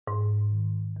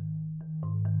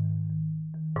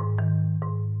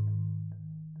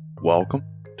Welcome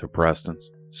to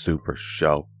Preston's Super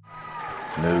Show.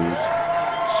 News,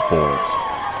 sports,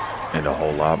 and a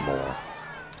whole lot more.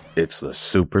 It's the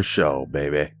Super Show,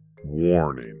 baby.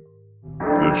 Warning.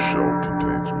 This show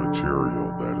contains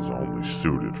material that is only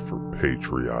suited for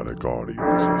patriotic audiences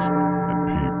and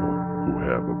people who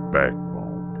have a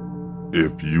backbone.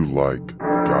 If you like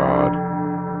God,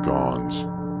 guns,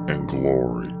 and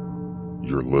glory,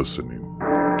 you're listening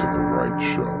to the right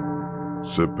show.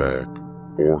 Sit back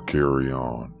or carry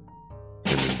on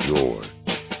and enjoy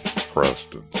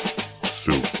Preston's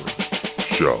Super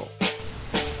Show.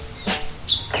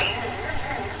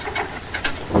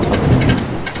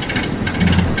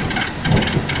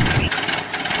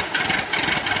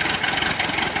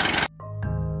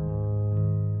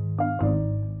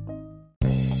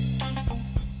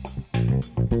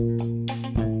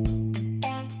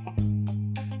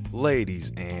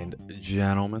 Ladies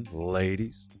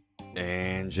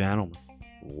and gentlemen,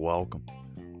 welcome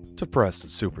to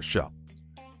Preston's Super Show.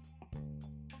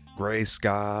 Gray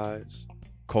skies,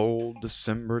 cold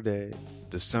December day,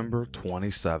 December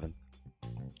 27th.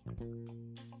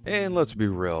 And let's be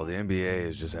real, the NBA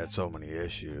has just had so many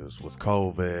issues with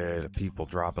COVID, people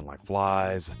dropping like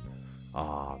flies.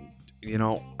 I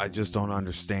just don't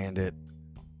understand it.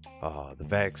 The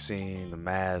vaccine, the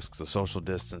masks, the social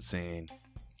distancing.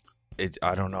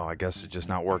 I don't know. I guess it's just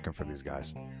not working for these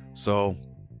guys. So,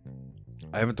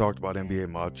 I haven't talked about NBA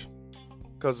much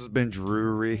because it's been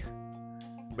dreary.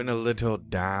 Been a little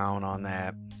down on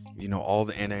that. All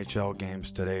the NHL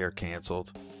games today are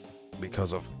canceled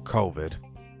because of COVID.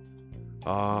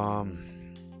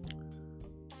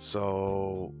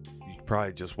 So you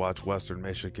probably just watch Western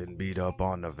Michigan beat up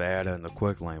on Nevada in the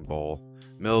Quick Lane Bowl.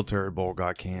 Military Bowl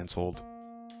got canceled.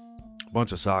 A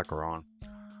bunch of soccer on.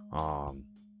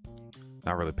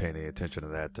 Not really paying any attention to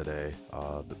that today.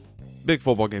 The big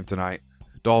football game tonight.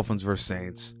 Dolphins versus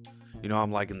Saints.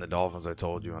 I'm liking the Dolphins. I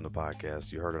told you on the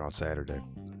podcast. You heard it on Saturday.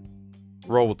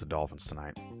 Roll with the Dolphins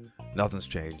tonight. Nothing's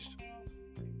changed.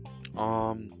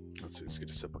 Let's see. Let's get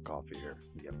a sip of coffee here.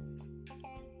 Yep.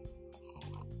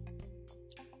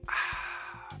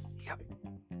 Yep.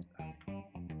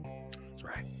 That's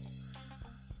right.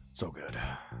 So good.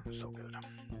 So good.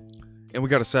 And we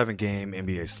got a 7-game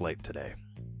NBA slate today.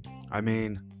 I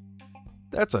mean,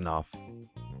 that's enough.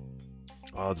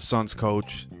 The Suns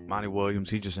coach, Monty Williams,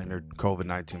 he just entered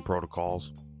COVID-19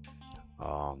 protocols.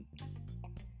 But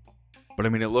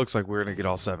it looks like we're going to get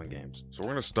all 7 games. So we're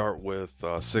going to start with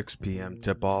 6 p.m.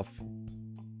 tip-off.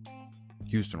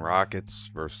 Houston Rockets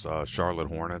versus Charlotte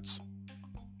Hornets.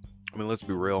 Let's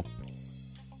be real.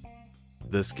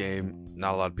 This game,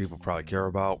 not a lot of people probably care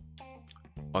about.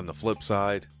 On the flip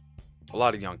side, a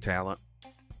lot of young talent.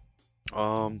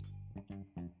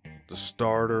 The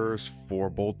starters for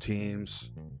both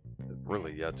teams have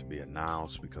really yet to be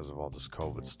announced because of all this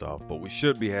COVID stuff. But we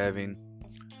should be having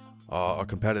a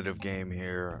competitive game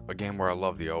here, a game where I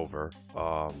love the over.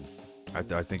 I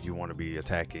think you want to be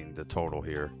attacking the total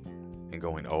here and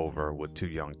going over with 2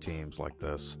 young teams like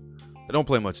this. They don't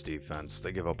play much defense.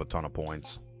 They give up a ton of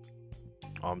points.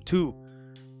 2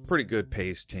 pretty good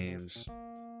pace teams,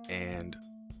 and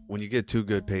when you get 2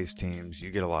 good pace teams,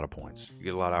 you get a lot of points. You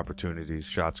get a lot of opportunities,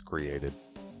 shots created.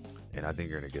 And I think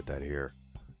you're going to get that here.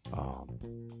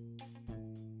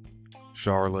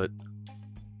 Charlotte,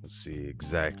 let's see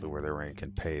exactly where they're ranking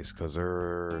in pace because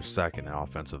they're second in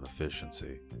offensive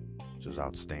efficiency, which is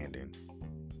outstanding.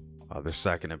 They're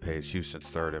second in pace. Houston's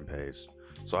third in pace.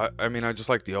 So, I just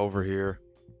like the over here.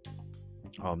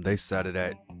 They set it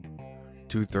at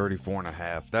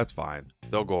 234.5. That's fine.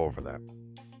 They'll go over that.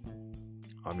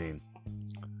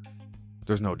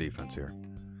 There's no defense here.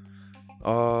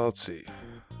 Let's see.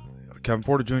 Kevin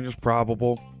Porter Jr. is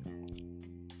probable.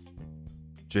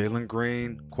 Jalen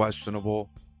Green, questionable.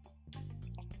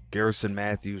 Garrison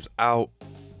Matthews out.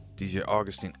 DJ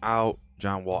Augustine out.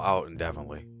 John Wall out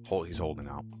indefinitely. He's holding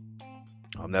out.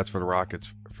 That's for the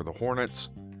Rockets. For the Hornets,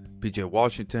 PJ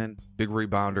Washington, big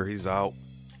rebounder, he's out.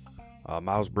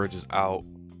 Miles Bridges out.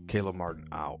 Caleb Martin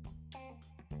out.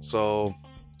 So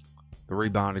the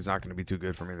rebounding is not going to be too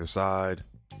good from either side.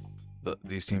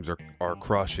 These teams are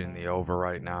crushing the over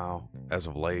right now as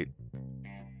of late.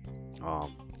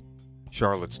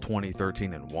 Charlotte's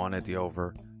 20-13-1 at the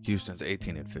over. Houston's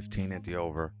 18-15 at the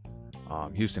over.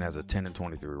 Houston has a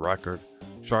 10-23 record.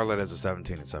 Charlotte has a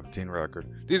 17-17 record.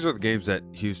 These are the games that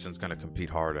Houston's going to compete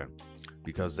hard in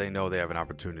because they know they have an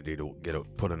opportunity to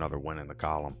put another win in the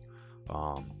column.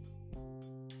 I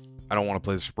don't want to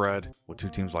play the spread with 2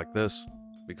 teams like this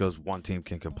because one team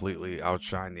can completely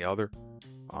outshine the other.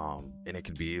 And it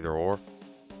can be either or.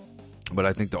 But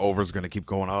I think the over is going to keep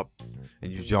going up,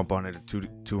 and you jump on it at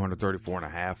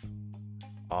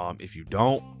 234.5. If you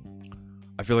don't,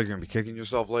 I feel like you're going to be kicking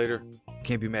yourself later. You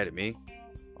can't be mad at me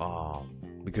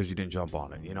because you didn't jump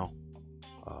on it, you know.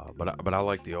 But I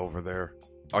like the over there.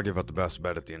 I'll give out the best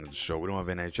bet at the end of the show. We don't have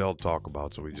NHL to talk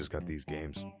about, so we just got these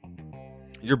games.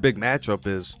 Your big matchup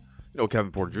is,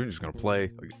 Kevin Porter Jr. is going to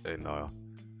play, and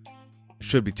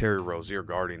should be Terry Rozier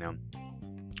guarding him.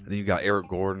 Then you got Eric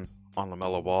Gordon on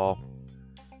LaMelo Ball.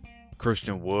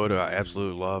 Christian Wood, I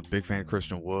absolutely love. Big fan of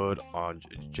Christian Wood on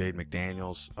Jade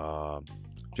McDaniels.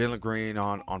 Jalen Green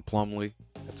on Plumlee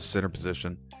at the center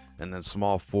position. And then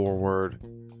small forward.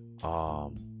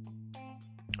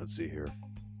 Let's see here.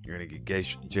 You're going to get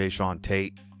Jayshawn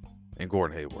Tate and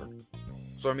Gordon Hayward.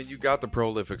 So, you got the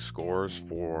prolific scorers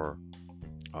for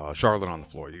Charlotte on the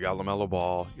floor. You got LaMelo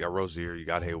Ball, you got Rozier, you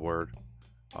got Hayward.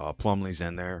 Plumlee's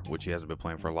in there, which he hasn't been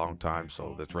playing for a long time,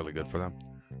 so that's really good for them.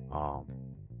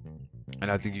 And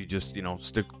I think you just,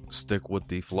 stick with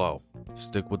the flow.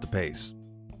 Stick with the pace.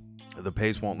 The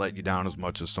pace won't let you down as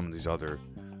much as some of these other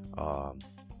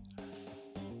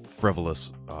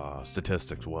frivolous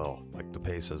statistics will. Like the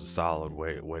pace is a solid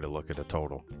way to look at a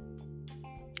total.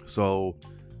 So,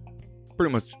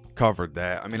 pretty much covered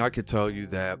that. I could tell you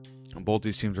that both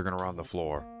these teams are going to run the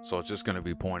floor. So, it's just going to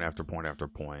be point after point after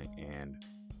point. And,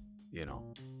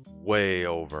 way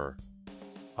over.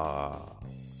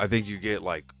 I think you get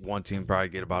one team probably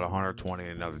get about 120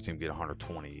 and another team get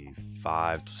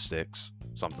 125 to 6,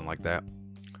 something like that.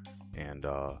 And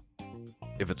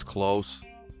if it's close,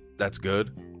 that's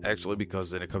good actually,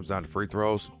 because then it comes down to free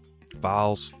throws,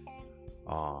 fouls,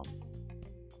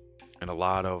 and a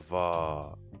lot of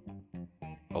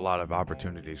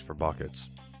opportunities for buckets.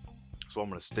 So I'm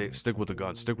going to stick with the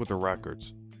gun, stick with the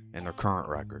records and their current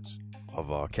records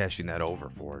of cashing that over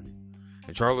for it.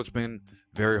 And Charlotte's been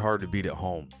very hard to beat at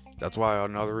home. That's why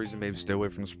another reason maybe stay away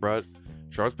from the spread.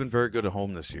 Charlotte's been very good at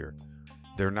home this year.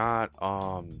 They're not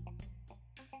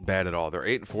bad at all. They're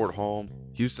 8-4 at home.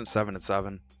 Houston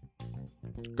 7-7.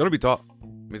 Gonna be tough.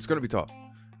 It's gonna be tough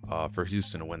for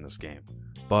Houston to win this game.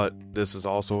 But this is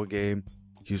also a game.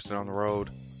 Houston on the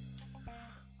road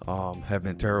have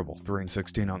been terrible.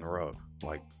 3-16 on the road.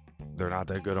 They're not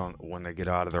that good when they get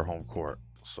out of their home court.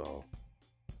 So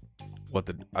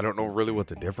I don't know really what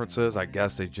the difference is. I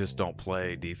guess they just don't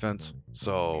play defense.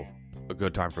 So a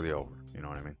good time for the over. You know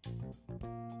what I mean?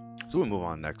 So we move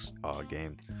on next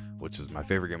game, which is my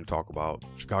favorite game to talk about.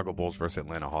 Chicago Bulls versus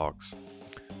Atlanta Hawks.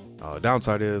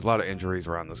 Downside is a lot of injuries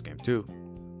around this game too.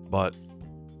 But,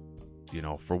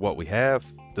 for what we have,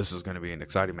 this is going to be an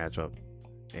exciting matchup.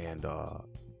 And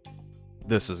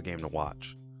this is a game to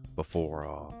watch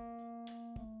before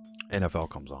NFL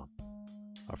comes on.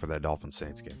 For that Dolphins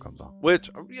Saints game comes on, which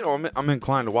I'm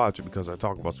inclined to watch it because I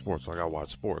talk about sports, so I gotta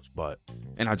watch sports.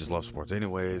 And I just love sports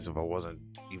anyways. If I wasn't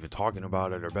even talking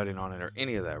about it or betting on it or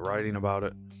any of that, writing about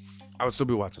it, I would still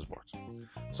be watching sports.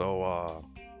 So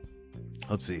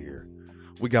let's see here.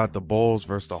 We got the Bulls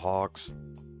versus the Hawks.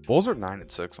 Bulls are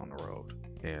 9-6 on the road,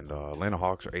 and Atlanta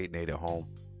Hawks are 8-8 at home.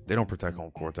 They don't protect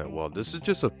home court that well. This is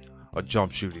just a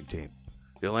jump shooting team.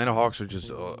 The Atlanta Hawks are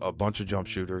just a bunch of jump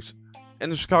shooters.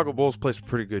 And the Chicago Bulls play some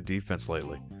pretty good defense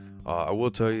lately. I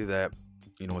will tell you that,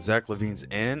 when Zach LaVine's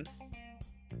in,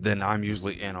 then I'm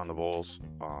usually in on the Bulls.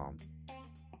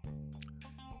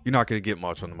 You're not going to get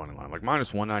much on the money line.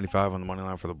 Minus 195 on the money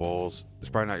line for the Bulls. It's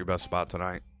probably not your best spot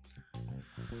tonight.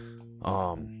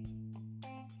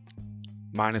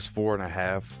 Minus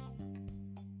 4.5.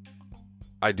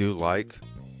 I do like,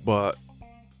 but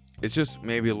it's just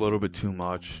maybe a little bit too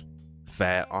much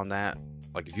fat on that.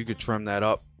 If you could trim that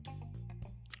up,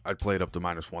 I'd play it up to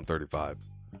minus 135.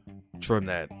 Trim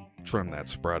that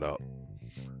spread up.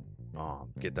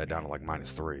 Get that down to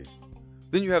minus 3.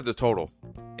 Then you have the total,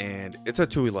 and it's at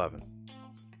 211.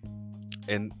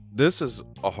 And this is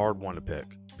a hard one to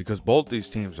pick because both these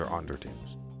teams are under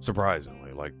teams.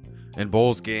 Surprisingly, in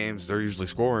Bulls games, they're usually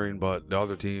scoring, but the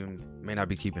other team may not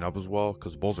be keeping up as well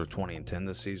because the Bulls are 20-10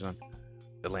 this season.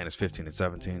 Atlanta's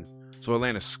 15-17. So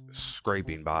Atlanta's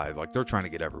scraping by. They're trying to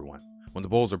get every win. When the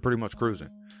Bulls are pretty much cruising.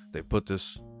 They put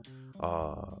this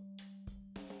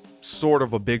sort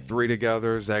of a big three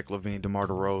together. Zach LaVine, DeMar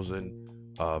DeRozan,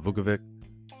 Vukovic.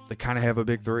 They kind of have a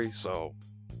big three, so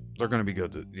they're going to be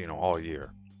good, all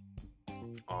year.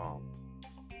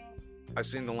 I've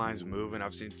seen the lines moving.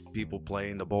 I've seen people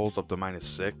playing the Bulls up to minus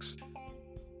 6.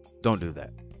 Don't do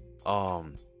that.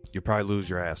 You probably lose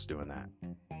your ass doing that.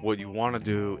 What you want to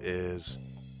do is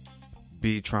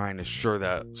be trying to shore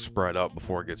that spread up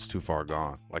before it gets too far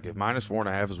gone. If minus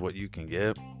 4.5 is what you can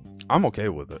get, I'm okay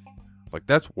with it.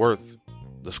 That's worth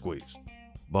the squeeze.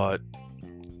 But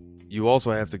you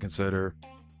also have to consider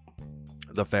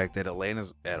the fact that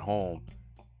Atlanta's at home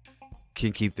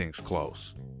can keep things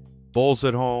close. Bulls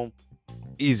at home,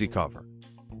 easy cover.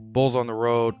 Bulls on the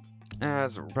road,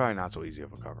 it's probably not so easy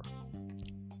of a cover.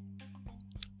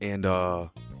 And then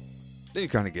you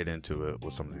kind of get into it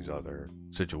with some of these other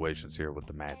situations here with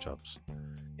the matchups.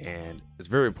 And it's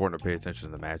very important to pay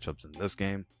attention to the matchups in this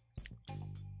game.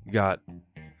 You got,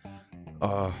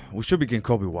 we should be getting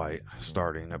Kobe White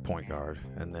starting at point guard.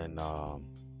 And then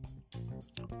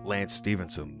Lance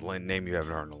Stevenson, name you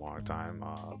haven't heard in a long time,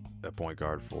 at point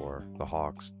guard for the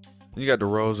Hawks. Then you got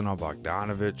DeRozan on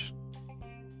Bogdanovic,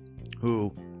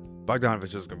 who Bogdanovic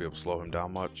isn't going to be able to slow him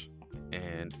down much.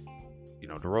 And,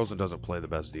 DeRozan doesn't play the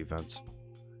best defense.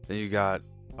 Then you got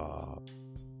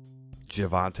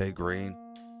Javonte Green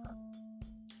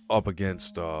up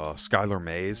against Skylar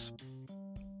Mays.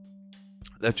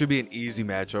 That should be an easy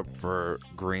matchup for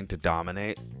Green to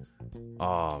dominate.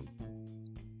 The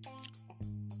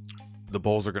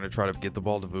Bulls are going to try to get the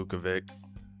ball to Vukovic,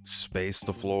 space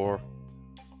the floor,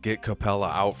 get Capella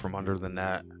out from under the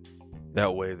net.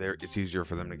 That way, it's easier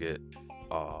for them to get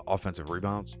offensive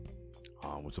rebounds,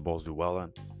 which the Bulls do well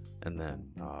in. And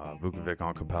then Vukovic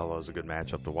on Capella is a good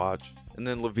matchup to watch. And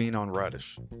then Levine on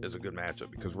Reddish is a good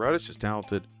matchup because Reddish is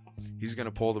talented. He's going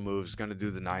to pull the moves. He's going to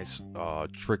do the nice,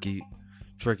 tricky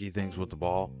things with the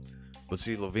ball. But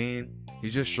see, Levine,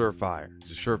 he's just surefire.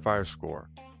 He's a surefire scorer.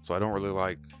 So I don't really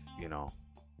like,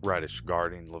 Reddish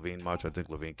guarding Levine much. I think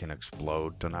Levine can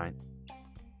explode tonight.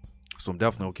 So I'm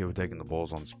definitely okay with taking the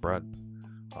Bulls on the spread.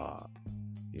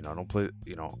 I don't play,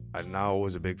 I'm not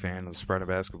always a big fan of the spread of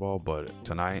basketball, but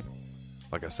tonight,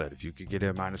 like I said, if you could get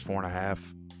in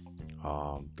 -4.5,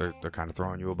 they're kind of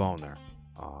throwing you a bone there.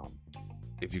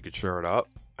 If you could share it up,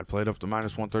 I'd play it up to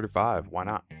 -135. Why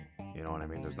not? You know what I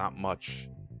mean? There's not much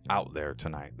out there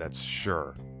tonight, that's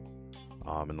sure.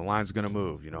 And the line's going to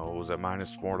move. It was at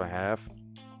 -4.5,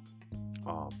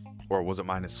 or was it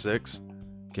 -6?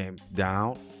 Came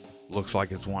down. Looks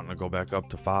like it's wanting to go back up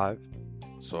to 5.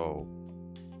 So,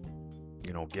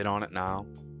 get on it now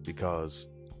because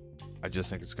I just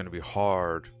think it's going to be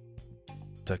hard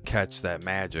to catch that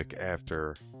magic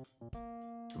after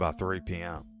about 3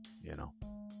 p.m.,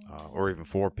 or even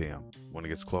 4 p.m. when it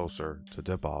gets closer to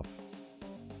tip-off.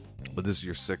 But this is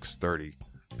your 6:30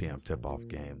 p.m. tip-off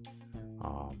game.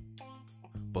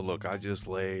 But look, I just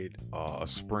laid a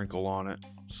sprinkle on it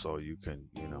so you can,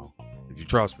 if you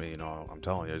trust me, I'm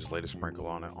telling you, I just laid a sprinkle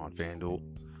on it on FanDuel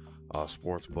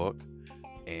Sportsbook.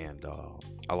 And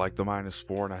I like the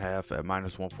 -4.5 at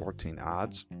 -114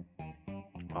 odds.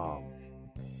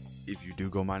 If you do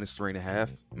go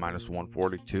 -3.5,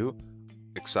 -142,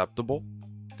 acceptable.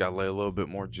 Gotta lay a little bit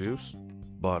more juice,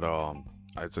 but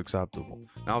it's acceptable.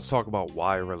 Now let's talk about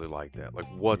why I really like that. Like,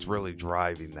 what's really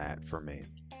driving that for me?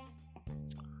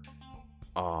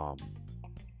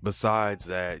 Besides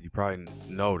that, you probably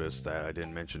noticed that I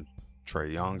didn't mention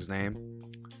Trae Young's name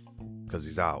because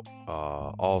he's out.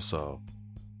 Also,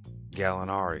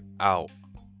 Gallinari out.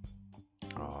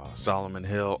 Solomon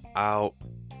Hill out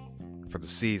for the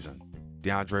season.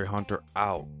 DeAndre Hunter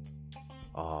out.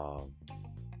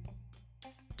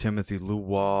 Timothy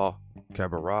Luwa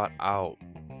Cabarrot out.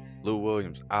 Lou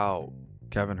Williams out.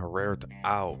 Kevin Herrera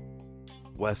out.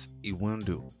 Wes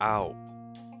Iwundu out.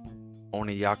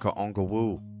 Onyeka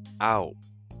Onwenu out.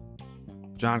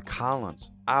 John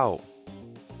Collins out.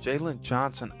 Jalen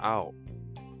Johnson out.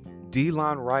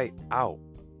 Delon Wright out.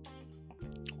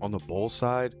 On the Bulls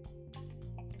side,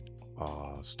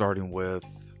 starting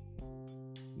with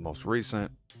most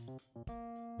recent,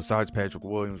 besides Patrick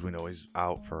Williams, we know he's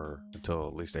out for until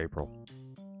at least April.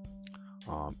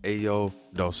 Ayo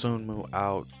Dosunmu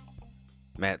out.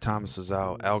 Matt Thomas is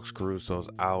out. Alex Caruso's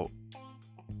out.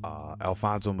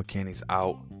 Alfonso McKinney's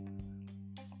out.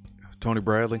 Tony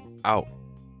Bradley out.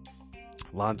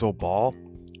 Lonzo Ball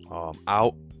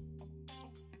out.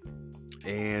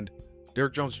 And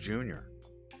Derrick Jones Jr.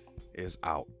 is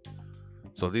out.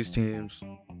 So these teams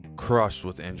crushed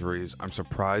with injuries. I'm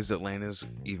surprised Atlanta's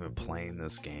even playing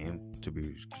this game, to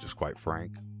be just quite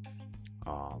frank.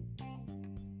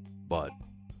 But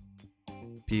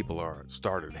people are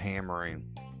started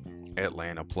hammering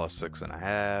Atlanta plus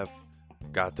 6.5.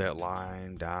 Got that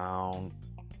line down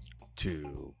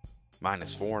to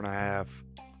 -4.5.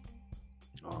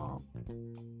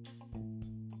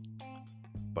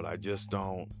 But I just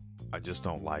don't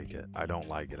like it. I don't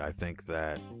like it. I think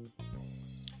that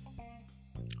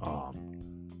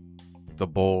the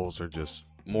Bulls are just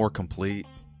more complete,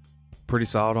 pretty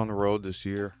solid on the road this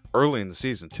year, early in the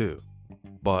season too.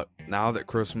 But now that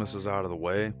Christmas is out of the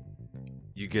way,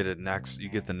 you get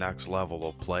the next level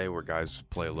of play where guys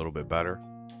play a little bit better.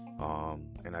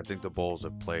 And I think the Bulls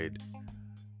have played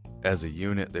as a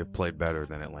unit. They've played better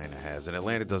than Atlanta has. And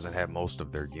Atlanta doesn't have most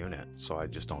of their unit, so I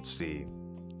just don't see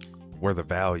where the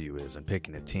value is in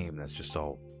picking a team that's just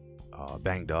so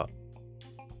banged up.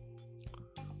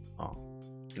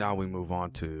 Now we move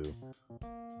on to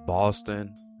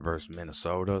Boston versus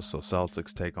Minnesota. So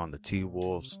Celtics take on the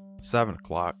T-Wolves, 7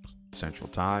 o'clock Central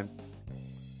Time.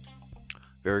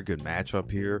 Very good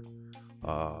matchup here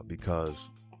because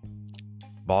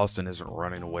Boston isn't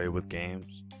running away with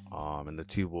games, and the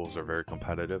T-Wolves are very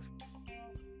competitive.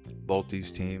 Both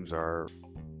these teams are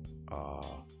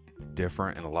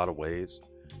different in a lot of ways,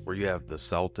 where you have the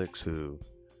Celtics, who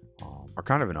are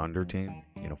kind of an under team,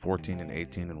 14 and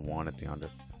 18 and 1 at the under.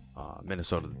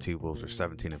 Minnesota, the T-Wolves are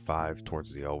 17 and 5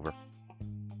 towards the over.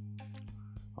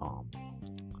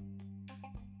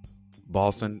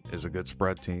 Boston is a good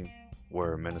spread team,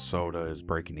 where Minnesota is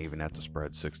breaking even at the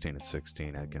spread, 16 and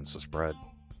 16 against the spread.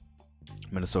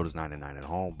 Minnesota's 9 and 9 at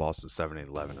home. Boston's 7 and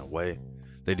 11 away.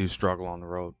 They do struggle on the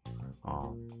road,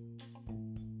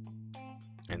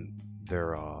 and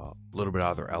they're a little bit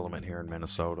out of their element here in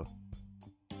Minnesota.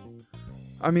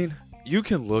 I mean, you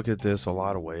can look at this a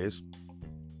lot of ways.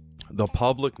 The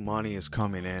public money is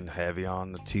coming in heavy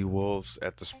on the T-Wolves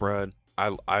at the spread.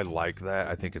 I like that.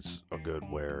 I think it's a good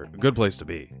place to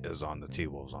be is on the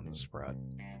T-Wolves on the spread.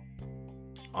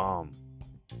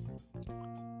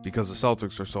 Because the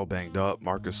Celtics are so banged up.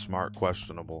 Marcus Smart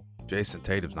questionable. Jason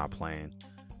Tatum's not playing.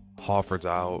 Hofford's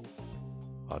out.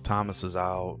 Thomas is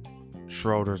out.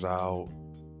 Schroeder's out.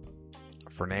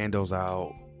 Fernando's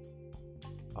out.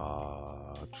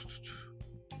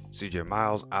 CJ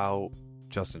Miles out.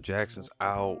 Justin Jackson's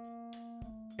out.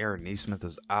 Aaron Nesmith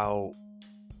is out.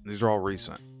 These are all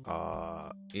recent.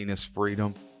 Enes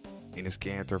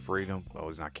Kanter Freedom. Oh,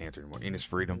 he's not Kanter anymore. Enes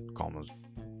Freedom. Call him his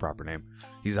proper name.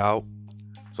 He's out.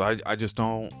 So I just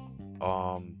don't.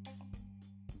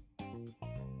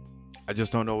 I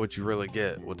just don't know what you really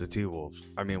get with the T-Wolves.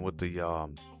 I mean, with the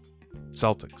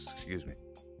Celtics. Excuse me.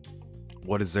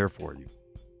 What is there for you?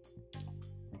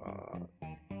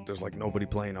 There's like nobody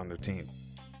playing on their team.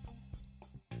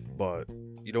 But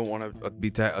you don't want to be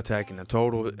attacking the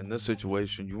total in this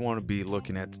situation. You want to be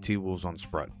looking at the T-Wolves on the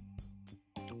spread.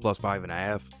 Plus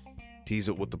 5.5. Tease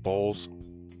it with the Bulls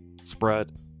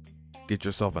spread. Get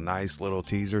yourself a nice little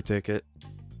teaser ticket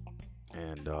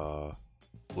and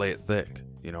lay it thick.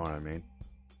 You know what I mean?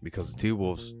 Because the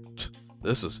T-Wolves,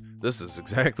 this is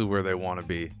exactly where they want to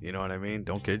be. You know what I mean?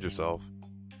 Don't kid yourself.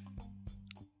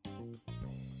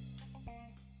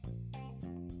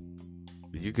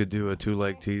 You could do a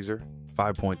 2-leg teaser,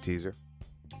 5-point teaser,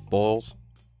 Bulls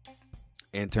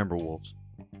and Timberwolves.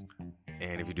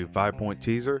 And if you do 5-point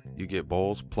teaser, you get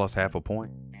Bulls plus half a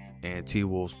point and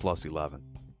T-Wolves plus 11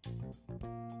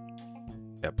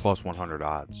 at plus 100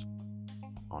 odds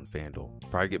on FanDuel.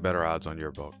 Probably get better odds on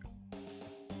your book.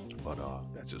 But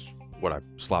that's just what I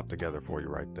slopped together for you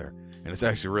right there. And it's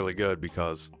actually really good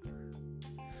because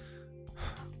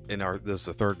this is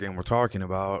the third game we're talking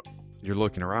about. You're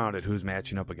looking around at who's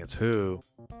matching up against who.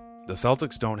 The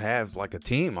Celtics don't have like a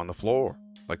team on the floor.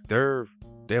 Like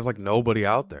they have like nobody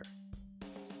out there.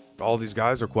 All these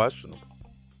guys are questionable.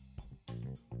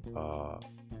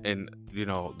 And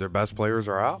their best players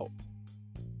are out.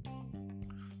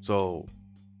 So,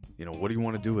 what do you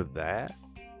want to do with that?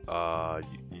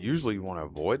 Usually you want to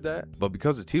avoid that, but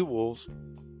because the T-Wolves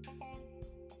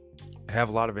have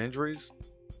a lot of injuries,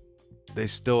 they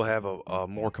still have a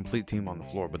more complete team on the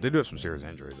floor, but they do have some serious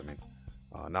injuries. I mean,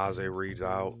 Nazir Reed's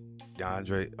out,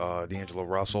 D'Angelo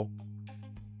Russell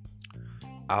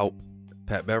out,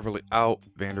 Pat Beverly out,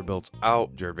 Vanderbilt's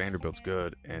out, Jared Vanderbilt's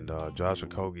good, and Josh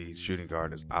Okogie, shooting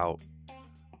guard, is out.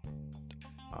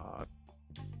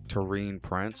 Taurean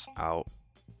Prince out,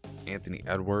 Anthony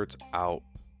Edwards out.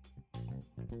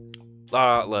 A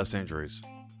lot less injuries.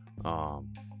 But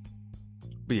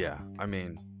yeah, I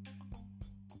mean,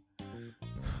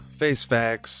 face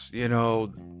facts, the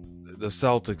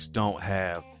Celtics don't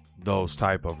have those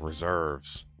type of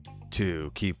reserves to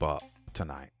keep up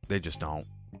tonight. They just don't.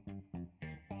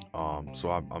 So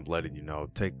I'm letting you know.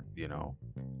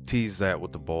 Tease that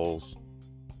with the Bulls.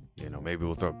 Maybe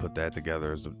we'll put that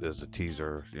together as a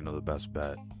teaser. The best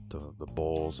bet, the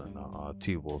Bulls and the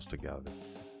T-Wolves together,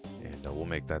 and we'll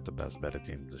make that the best bet at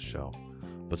the end of the show.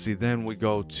 But see, then we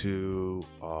go to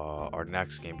our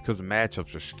next game because the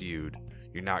matchups are skewed.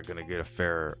 You're not going to get a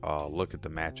fair look at the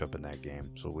matchup in that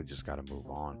game, so we just got to move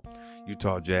on.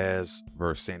 Utah Jazz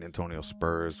versus San Antonio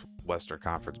Spurs, Western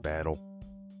Conference battle.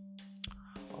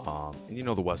 And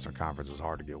the Western Conference is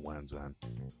hard to get wins in.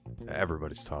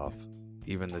 Everybody's tough.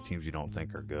 Even the teams you don't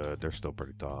think are good, they're still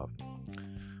pretty tough.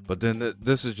 But then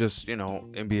this is just,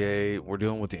 NBA. We're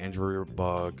dealing with the injury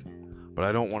bug. But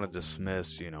I don't want to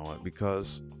dismiss, it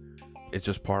because it's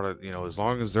just part of, as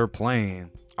long as they're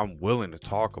playing, I'm willing to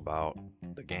talk about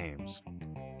the games.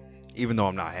 Even though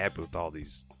I'm not happy with all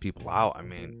these people out. I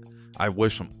mean, I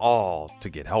wish them all to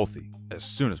get healthy as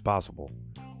soon as possible.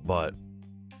 But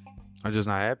I'm just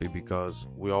not happy because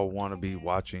we all want to be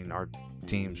watching our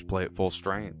teams play at full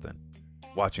strength and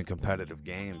watching competitive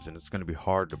games, and it's going to be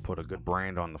hard to put a good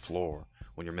brand on the floor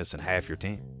when you're missing half your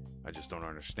team. I just don't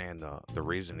understand the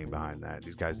reasoning behind that.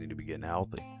 These guys need to be getting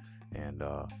healthy, and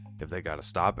if they got to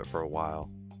stop it for a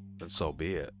while, then so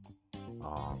be it.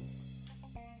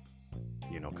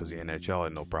 Because the NHL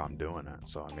had no problem doing that.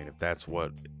 So, I mean, if that's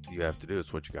what you have to do,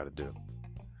 it's what you got to do.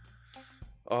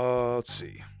 Let's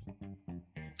see.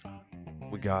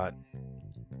 We got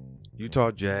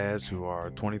Utah Jazz, who are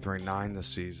 23-9 this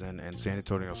season, and San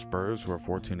Antonio Spurs, who are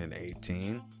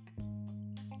 14-18.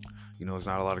 There's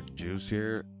not a lot of juice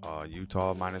here.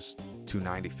 Utah minus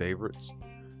 290 favorites.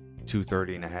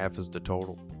 230.5 is the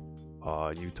total.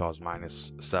 Utah's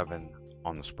minus 7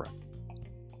 on the spread.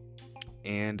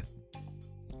 And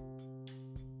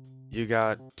you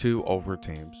got two over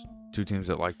teams. Two teams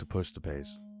that like to push the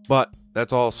pace. But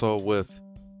that's also with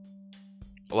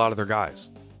a lot of their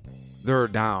guys. They're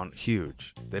down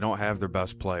huge. They don't have their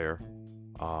best player,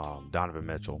 Donovan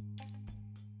Mitchell.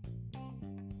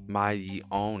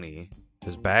 Maione,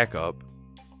 his backup,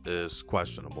 is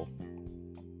questionable.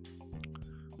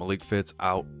 Malik Fitz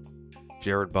out.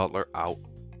 Jared Butler out.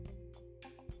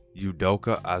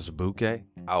 Udoka Azubuike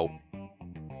out.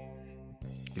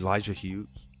 Elijah Hughes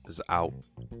is out.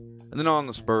 And then on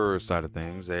the Spurs side of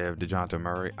things, they have DeJounte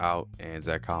Murray out and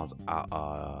Zach Collins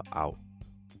out.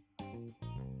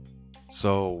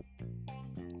 So,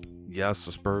 yes,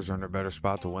 the Spurs are in a better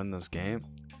spot to win this game.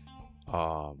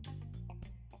 The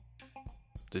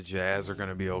Jazz are going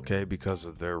to be okay because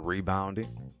of their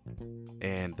rebounding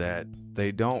and that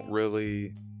they don't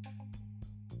really...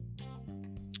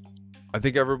 I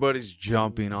think everybody's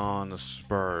jumping on the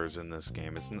Spurs in this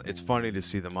game. It's funny to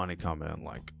see the money come in.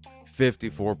 Like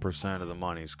 54% of the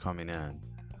money is coming in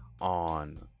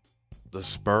on the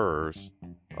Spurs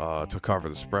to cover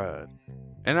the spread.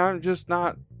 And I'm just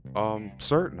not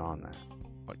certain on that.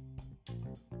 Like,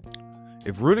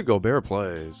 if Rudy Gobert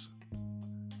plays,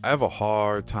 I have a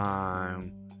hard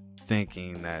time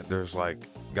thinking that there's like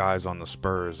guys on the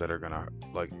Spurs that are gonna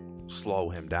like slow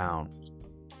him down.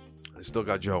 They still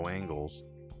got Joe Ingles.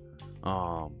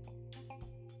 I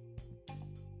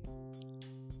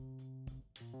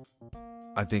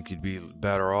think you'd be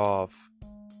better off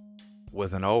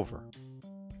with an over.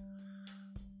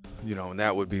 And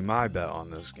that would be my bet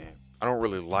on this game. I don't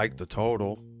really like the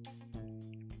total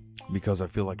because I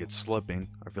feel like it's slipping.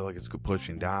 I feel like it's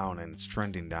pushing down and it's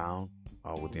trending down.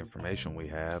 With the information we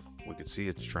have, we could see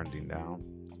it's trending down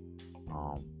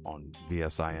on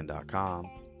VSIN.com.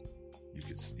 You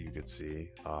could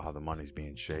see how the money's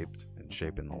being shaped and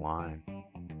shaping the line.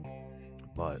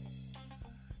 But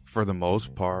for the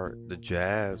most part, the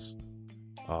Jazz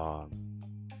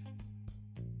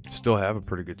still have a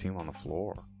pretty good team on the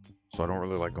floor. So I don't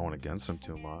really like going against them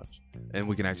too much. And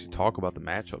we can actually talk about the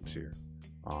matchups here.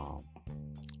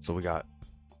 So we got,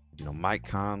 Mike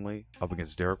Conley up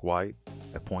against Derek White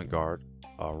at point guard.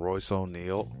 Royce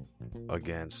O'Neal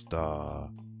against,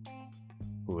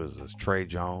 who is this? Trey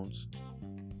Jones.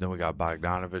 Then we got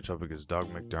Bogdanovich up against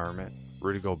Doug McDermott.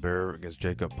 Rudy Gobert against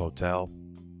Jacob Poeltl.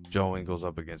 Joe Ingles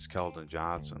up against Keldon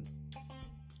Johnson.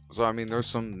 So, I mean, there's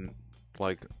some,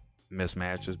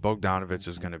 mismatches. Bogdanovich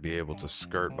is going to be able to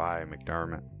skirt by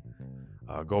McDermott.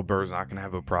 Gobert's not going to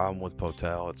have a problem with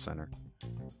Poeltl at center.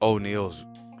 O'Neal's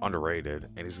underrated,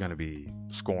 and he's going to be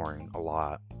scoring a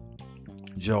lot.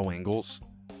 Joe Ingles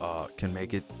can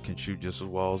shoot just as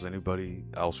well as anybody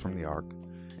else from the arc.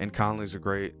 And Conley's a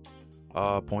great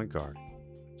point guard.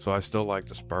 So I still like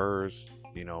the Spurs.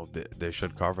 They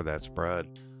should cover that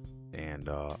spread. And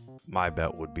my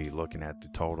bet would be looking at the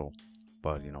total.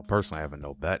 But, personally I have a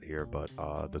no bet here. But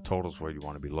the total's where you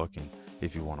want to be looking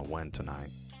if you want to win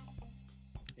tonight.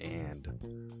 And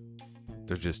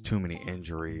there's just too many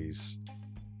injuries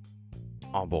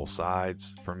on both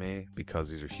sides for me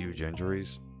because these are huge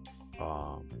injuries.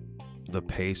 The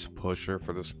pace pusher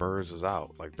for the Spurs is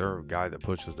out. They're a guy that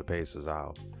pushes the pace is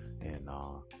out. And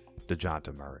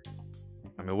DeJounte Murray.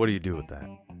 I mean, what do you do with that?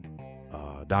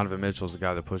 Donovan Mitchell's the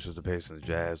guy that pushes the pace in the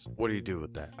Jazz. What do you do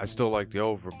with that? I still like the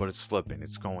over, but it's slipping.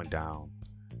 It's going down.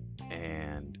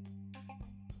 And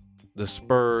the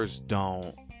Spurs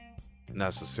don't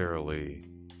necessarily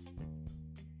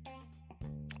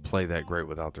play that great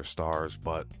without their stars,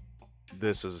 but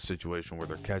this is a situation where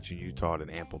they're catching Utah at an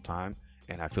ample time,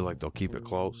 and I feel like they'll keep it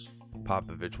close.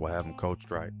 Popovich will have them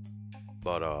coached right,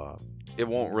 but it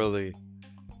won't really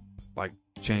like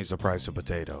change the price of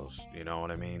potatoes. You know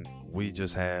what I mean? We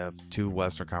just have two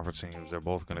Western Conference teams. They're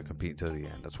both going to compete to the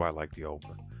end. That's why I like the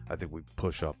over. I think we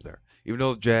push up there. Even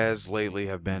though the Jazz lately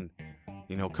have been,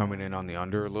 coming in on the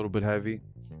under a little bit heavy,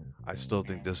 I still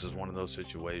think this is one of those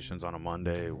situations on a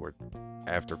Monday where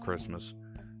after Christmas,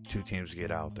 two teams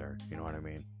get out there. You know what I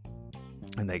mean?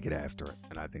 And they get after it.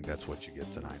 And I think that's what you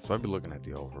get tonight. So I'd be looking at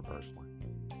the over personally.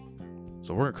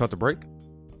 So we're going to cut the break.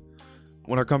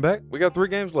 When I come back, we got 3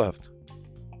 games left.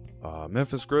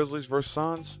 Memphis Grizzlies versus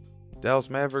Suns, Dallas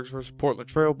Mavericks versus Portland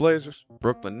Trail Blazers,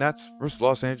 Brooklyn Nets versus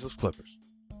Los Angeles Clippers.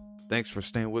 Thanks for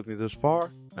staying with me this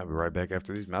far. I'll be right back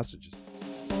after these messages.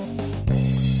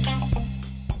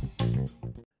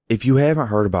 If you haven't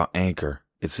heard about Anchor,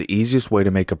 it's the easiest way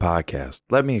to make a podcast.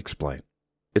 Let me explain.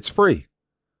 It's free.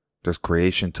 There's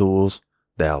creation tools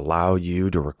that allow you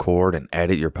to record and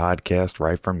edit your podcast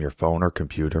right from your phone or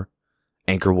computer.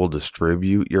 Anchor will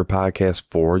distribute your podcast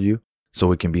for you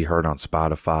so it can be heard on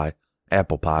Spotify,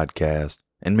 Apple Podcast,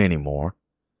 and many more.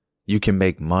 You can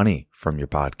make money from your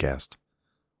podcast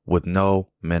with no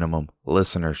minimum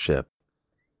listenership.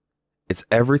 It's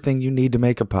everything you need to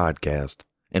make a podcast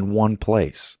in one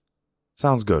place.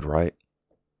 Sounds good, right?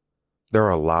 There are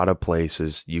a lot of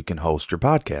places you can host your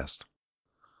podcast.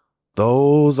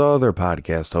 Those other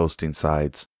podcast hosting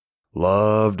sites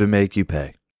love to make you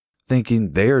pay,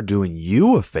 thinking they're doing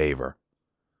you a favor.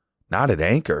 Not at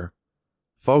Anchor.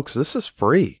 Folks, this is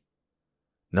free.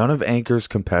 None of Anchor's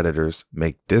competitors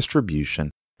make distribution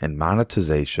and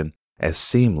monetization as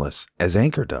seamless as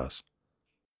Anchor does.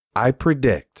 I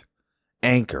predict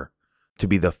Anchor to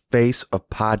be the face of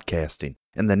podcasting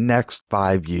in the next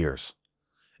 5 years.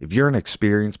 If you're an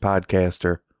experienced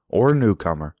podcaster or a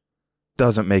newcomer,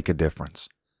 doesn't make a difference.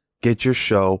 Get your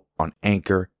show on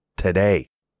Anchor today.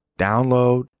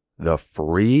 Download the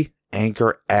free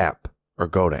Anchor app or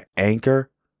go to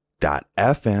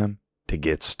anchor.fm to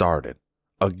get started.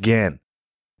 Again,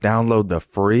 download the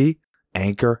free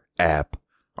Anchor app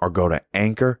or go to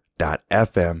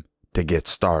anchor.fm to get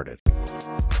started.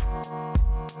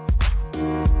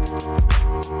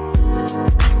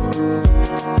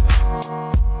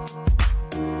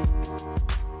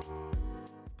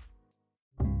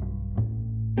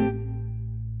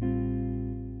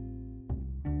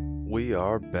 We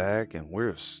are back and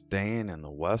we're staying in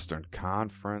the Western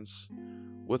Conference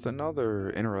with another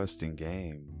interesting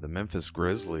game. The Memphis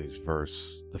Grizzlies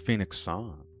versus the Phoenix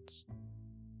Suns.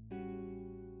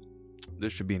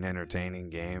 This should be an entertaining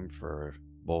game for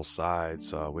both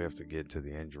sides. We have to get to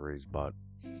the injuries, but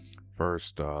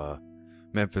first,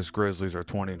 Memphis Grizzlies are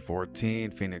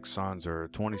 20-14. Phoenix Suns are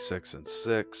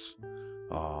 26-6.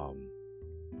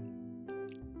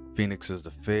 Phoenix is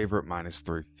the favorite, minus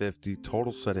 350.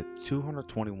 Total set at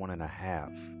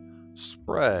 221.5.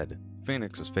 Spread,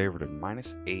 Phoenix is favored at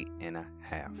minus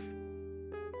 8.5.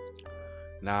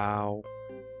 Now,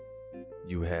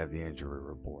 you have the injury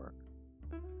report,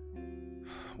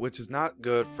 which is not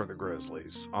good for the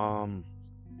Grizzlies. Let's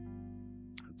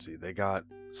see, they got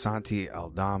Santi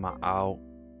Aldama out,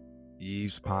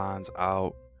 Yves Pons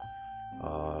out,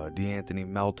 De'Anthony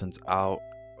Melton's out,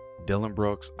 Dylan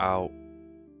Brooks out,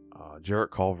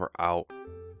 Jarrett Culver out,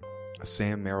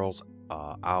 Sam Merrill's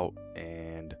out,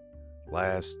 and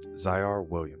last, Zaire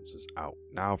Williams is out.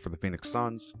 Now for the Phoenix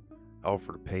Suns,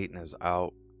 Elfrid Payton is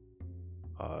out,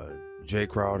 Jay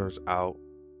Crowder's out,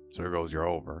 so there goes your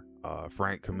over.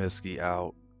 Frank Kaminsky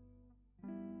out,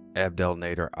 Abdel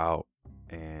Nader out,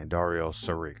 and Dario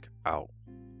Saric out.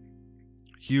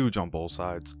 Huge on both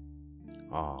sides.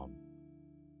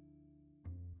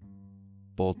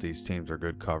 Both these teams are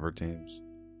good cover teams.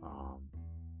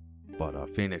 But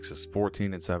Phoenix is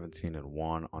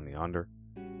 14-17-1 on the under.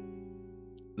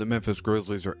 The Memphis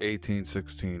Grizzlies are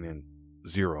 18-16-0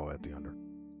 at the under.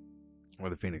 Where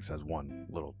the Phoenix has one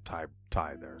little tie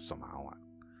there somehow.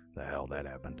 The hell that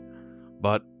happened.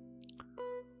 But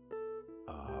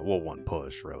one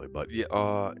push really, but yeah,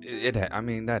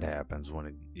 that happens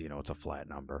when it's a flat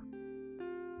number.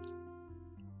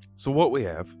 So what we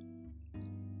have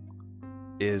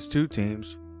is two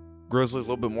teams. Grizzlies a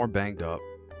little bit more banged up.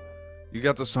 You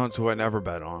got the Suns, who I never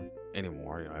bet on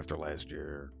anymore, after last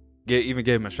year. Even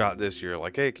gave them a shot this year.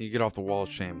 Like, hey, can you get off the wall?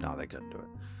 Shame. No, they couldn't do it.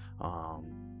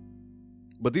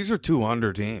 But these are two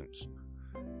under teams.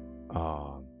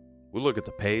 We look at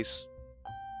the pace.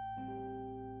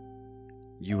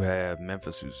 You have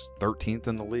Memphis, who's 13th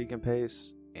in the league in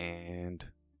pace, and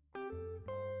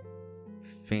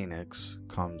Phoenix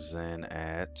comes in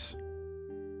at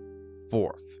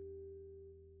 4th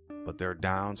but they're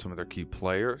down some of their key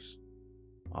players.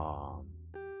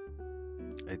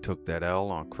 They took that L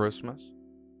on Christmas.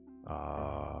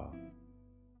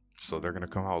 So they're going to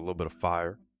come out with a little bit of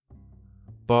fire.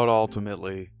 But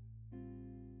ultimately,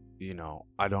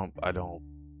 I don't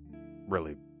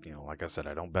really, like I said,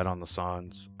 I don't bet on the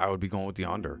Suns. I would be going with the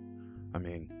under. I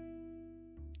mean,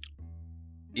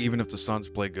 even if the Suns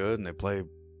play good and they play,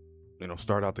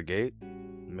 start out the gate,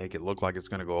 make it look like it's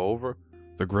going to go over,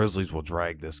 the Grizzlies will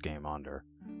drag this game under.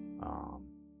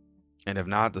 And if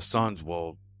not, the Suns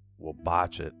will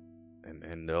botch it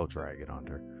and they'll drag it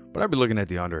under. But I'd be looking at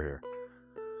the under here.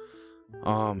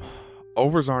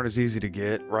 Overs aren't as easy to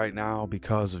get right now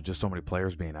because of just so many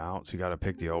players being out. So you got to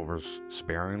pick the overs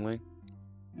sparingly.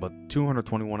 But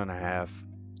 221.5,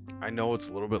 I know it's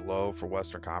a little bit low for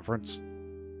Western Conference,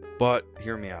 but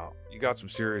hear me out. You got some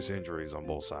serious injuries on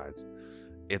both sides.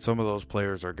 And some of those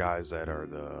players are guys that are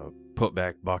the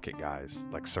putback bucket guys,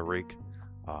 like Sariq.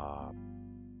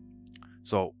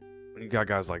 So when you got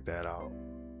guys like that out,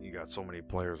 you got so many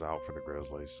players out for the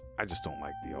Grizzlies. I just don't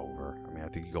like the over. I mean, I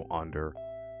think you go under.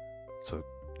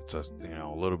 It's a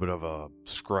little bit of a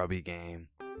scrubby game.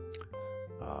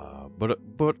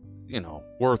 But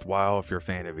worthwhile if you're a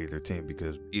fan of either team,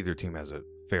 because either team has a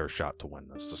fair shot to win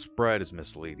this. The spread is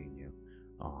misleading you.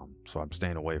 So I'm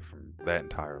staying away from that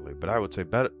entirely. But I would say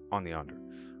bet on the under.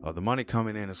 The money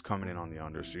coming in is coming in on the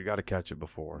under, so you got to catch it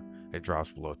before it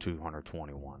drops below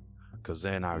 221, because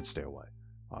then I would stay away.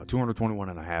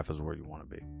 221.5 is where you want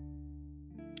to be.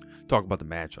 Talk about the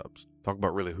matchups. Talk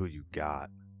about really who you got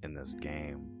in this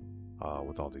game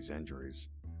with all these injuries.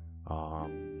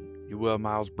 You will have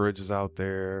Miles Bridges out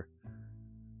there.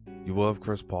 You will have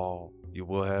Chris Paul. You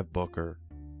will have Booker.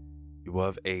 You will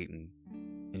have Ayton.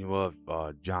 And you will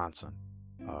have Johnson,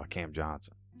 Cam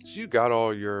Johnson. So you got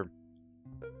all your,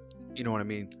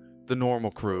 the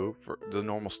normal crew, for the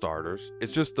normal starters.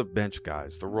 It's just the bench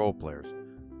guys, the role players.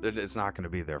 It's not going to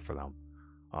be there for them.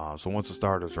 So once the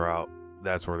starters are out,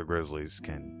 that's where the Grizzlies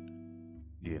can,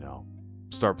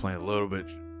 start playing a little bit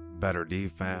better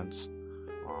defense.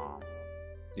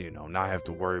 Not have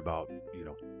to worry about,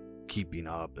 keeping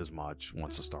up as much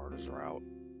once the starters are out.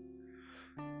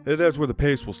 And that's where the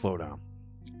pace will slow down.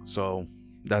 So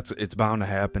it's bound to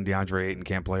happen. DeAndre Ayton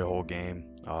can't play a whole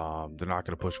game. They're not going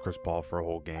to push Chris Paul for a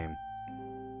whole game.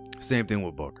 Same thing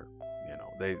with Booker.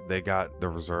 They got the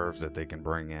reserves that they can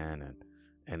bring in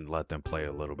and let them play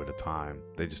a little bit of time.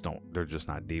 They're just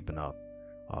not deep enough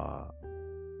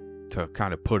to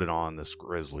kind of put it on this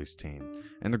Grizzlies team.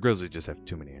 And the Grizzlies just have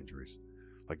too many injuries.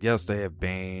 Like, yes, they have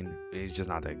Bane. He's just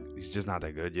not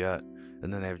that good yet.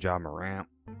 And then they have Ja Morant.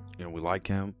 We like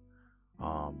him.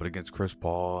 But against Chris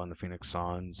Paul and the Phoenix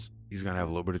Suns, he's going to have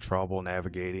a little bit of trouble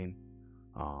navigating.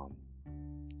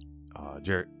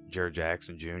 Jared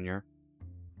Jackson Jr.,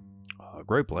 a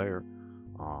great player,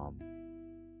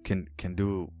 can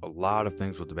do a lot of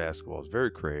things with the basketball. He's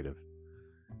very creative.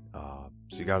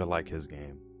 So you got to like his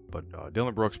game. But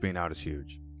Dillon Brooks being out is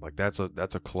huge. Like, that's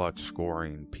a clutch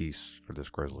scoring piece for this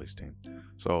Grizzlies team.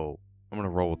 So I'm going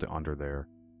to roll with the under there.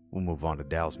 We'll move on to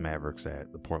Dallas Mavericks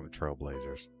at the Portland Trail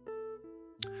Blazers.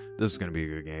 This is going to be a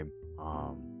good game.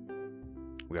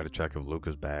 We got to check if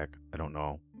Luka's back. I don't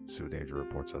know. See what the injury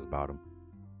report says about him.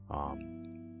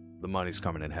 The money's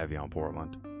coming in heavy on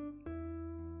Portland.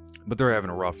 But they're having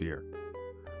a rough year.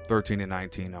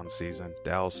 13-19 on the season.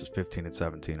 Dallas is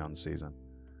 15-17 on the season.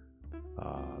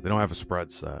 They don't have a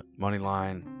spread set. Money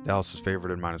line, Dallas is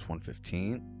favored at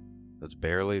 -115. That's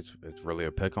barely. It's really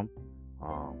a pick 'em.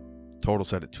 Total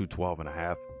set at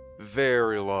 212.5.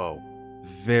 Very low.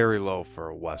 Very low for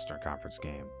a Western Conference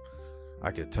game.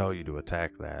 I could tell you to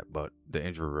attack that, but the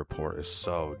injury report is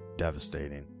so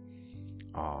devastating.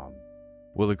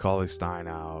 Willie Cauley-Stein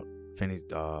out.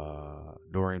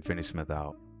 Dorian Finney-Smith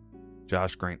out.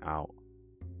 Josh Green out.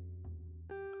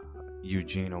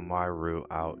 Eugene Omoru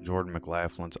out. Jordan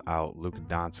McLaughlin's out. Luka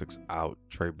Doncic's out.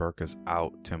 Trey Burke is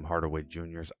out. Tim Hardaway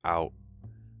Jr.'s out.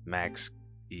 Max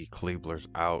E. Kleber's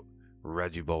out.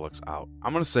 Reggie Bullock's out.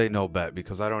 I'm going to say no bet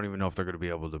because I don't even know if they're going to be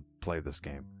able to play this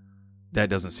game. That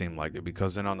doesn't seem like it,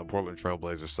 because then on the Portland Trail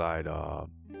Blazers side,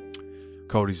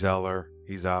 Cody Zeller,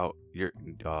 he's out.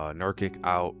 Nurkic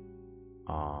out.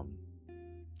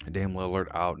 Dame Lillard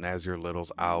out. Nazir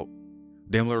Little's out.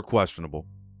 Dame Lillard questionable.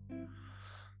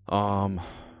 Kyjan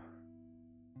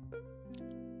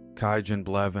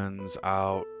Blevins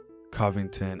out.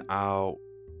 Covington out.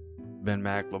 Ben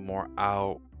McLemore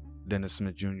out. Dennis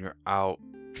Smith Jr. out.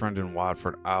 Trendon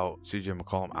Watford out. CJ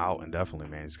McCollum out. And definitely,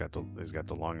 man, he's got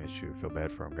the lung issue. Feel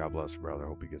bad for him. God bless, brother.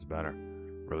 Hope he gets better.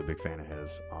 Really big fan of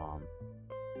his.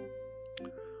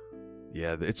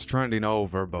 Yeah, it's trending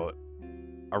over, but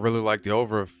I really like the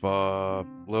over if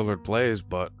Lillard plays,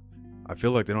 but I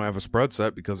feel like they don't have a spread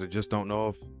set because they just don't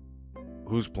know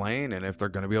who's playing and if they're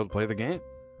going to be able to play the game.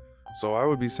 So I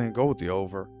would be saying go with the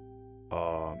over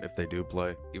if they do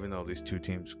play, even though these two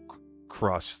teams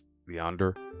crush the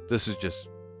under. This is just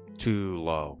too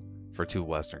low for two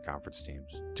Western Conference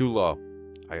teams. Too low.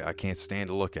 I can't stand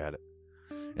to look at it.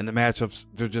 And the matchups,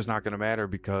 they're just not going to matter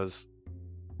because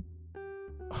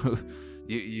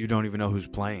you don't even know who's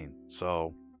playing.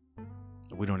 So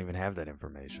we don't even have that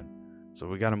information. So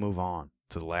we got to move on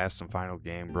to the last and final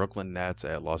game, Brooklyn Nets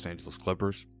at Los Angeles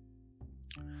Clippers.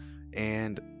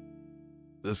 And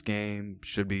this game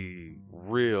should be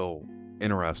real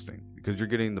interesting because you're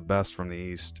getting the best from the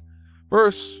East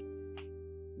versus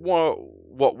what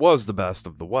was the best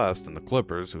of the West and the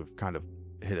Clippers, who've kind of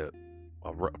hit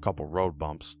a couple road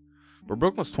bumps. But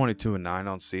Brooklyn's 22-9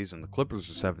 on season. The Clippers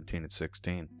are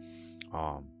 17-16.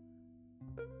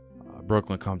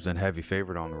 Brooklyn comes in heavy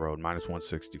favorite on the road,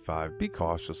 -165. Be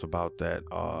cautious about that.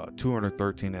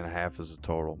 213.5 is the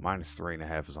total.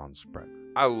 -3.5 is on the spread.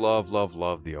 I love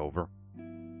the over.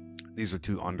 These are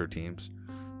two under teams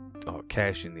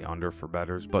cashing the under for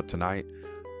bettors. But tonight,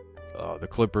 the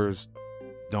Clippers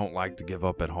don't like to give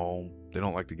up at home. They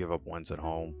don't like to give up wins at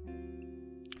home.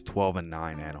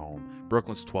 12-9 at home.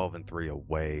 Brooklyn's 12-3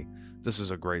 away. This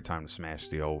is a great time to smash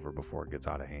the over before it gets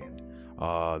out of hand.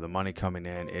 The money coming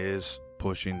in is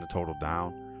pushing the total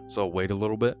down. So wait a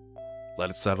little bit. Let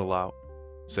it settle out.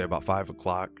 Say about 5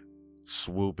 o'clock.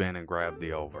 Swoop in and grab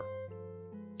the over.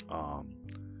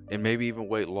 And maybe even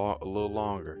wait a little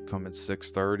longer. Come in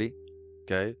 6:30.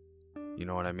 Okay? You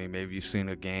know what I mean? Maybe you've seen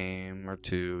a game or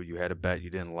two. You had a bet you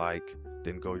didn't like.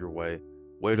 Didn't go your way.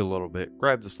 Wait a little bit.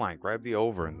 Grab this line. Grab the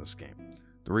over in this game.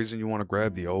 The reason you want to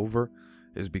grab the over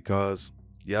is because,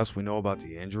 yes, we know about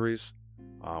the injuries.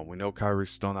 We know Kyrie's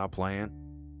still not playing.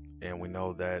 And we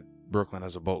know that Brooklyn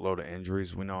has a boatload of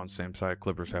injuries. We know on the same side,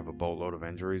 Clippers have a boatload of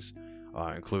injuries,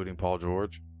 including Paul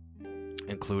George,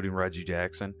 including Reggie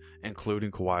Jackson,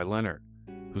 including Kawhi Leonard,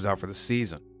 who's out for the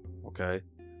season. Okay?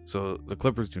 So the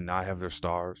Clippers do not have their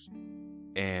stars.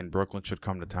 And Brooklyn should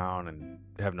come to town and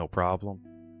have no problem.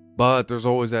 But there's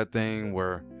always that thing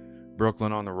where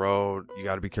Brooklyn on the road, you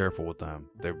got to be careful with them.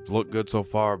 They've looked good so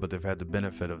far, but they've had the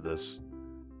benefit of this,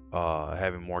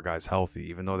 having more guys healthy,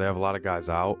 even though they have a lot of guys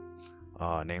out,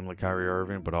 namely Kyrie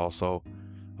Irving, but also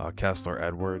Kessler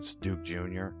Edwards, Duke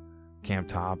Jr., Cam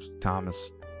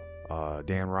Thomas,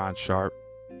 Ron Sharp,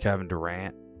 Kevin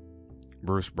Durant,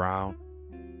 Bruce Brown,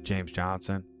 James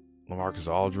Johnson,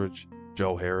 LaMarcus Aldridge,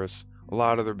 Joe Harris. A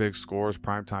lot of their big scorers,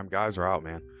 primetime guys are out,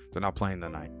 man. They're not playing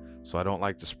tonight. So I don't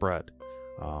like the spread.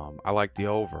 I like the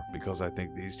over because I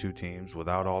think these two teams,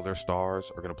 without all their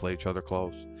stars, are going to play each other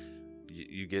close.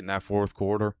 You get in that fourth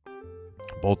quarter,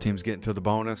 both teams get into the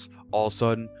bonus. All of a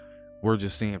sudden, we're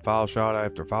just seeing foul shot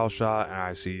after foul shot, and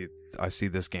I see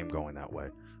this game going that way.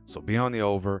 So be on the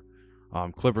over.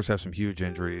 Clippers have some huge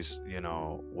injuries. You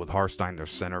know, with Hartenstein, their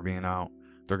center being out,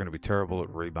 they're going to be terrible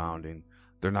at rebounding.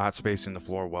 They're not spacing the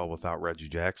floor well without Reggie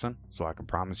Jackson, so I can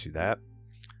promise you that.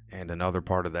 And another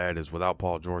part of that is without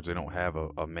Paul George, they don't have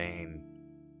a main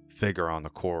figure on the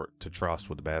court to trust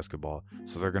with the basketball.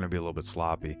 So they're going to be a little bit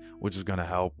sloppy, which is going to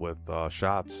help with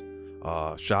shot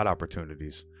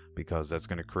opportunities, because that's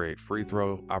going to create free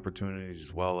throw opportunities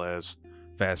as well as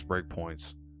fast break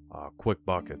points, quick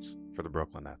buckets for the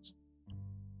Brooklyn Nets.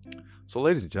 So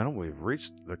ladies and gentlemen, we've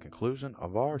reached the conclusion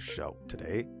of our show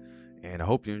today. And I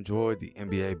hope you enjoyed the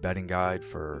NBA betting guide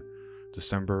for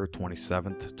December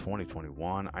 27th,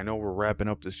 2021. I know we're wrapping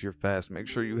up this year fast. Make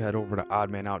sure you head over to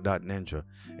oddmanout.ninja.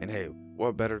 And hey,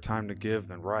 what better time to give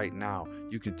than right now?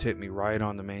 You can tip me right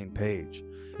on the main page.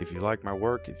 If you like my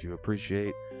work, if you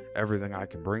appreciate everything I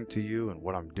can bring to you and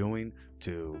what I'm doing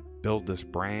to build this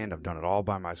brand, I've done it all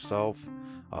by myself.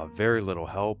 Very little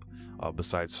help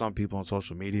besides some people on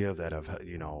social media that have,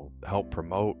 helped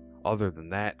promote. Other than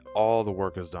that, all the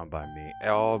work is done by me.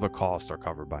 All the costs are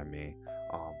covered by me.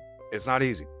 It's not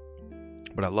easy,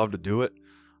 but I love to do it.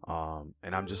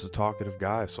 And I'm just a talkative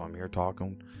guy, so I'm here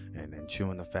talking and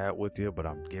chewing the fat with you, but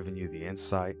I'm giving you the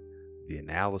insight, the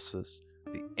analysis,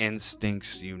 the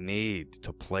instincts you need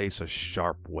to place a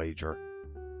sharp wager.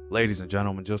 Ladies and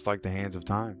gentlemen, just like the hands of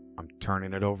time, I'm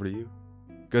turning it over to you.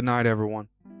 Good night, everyone.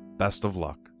 Best of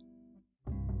luck.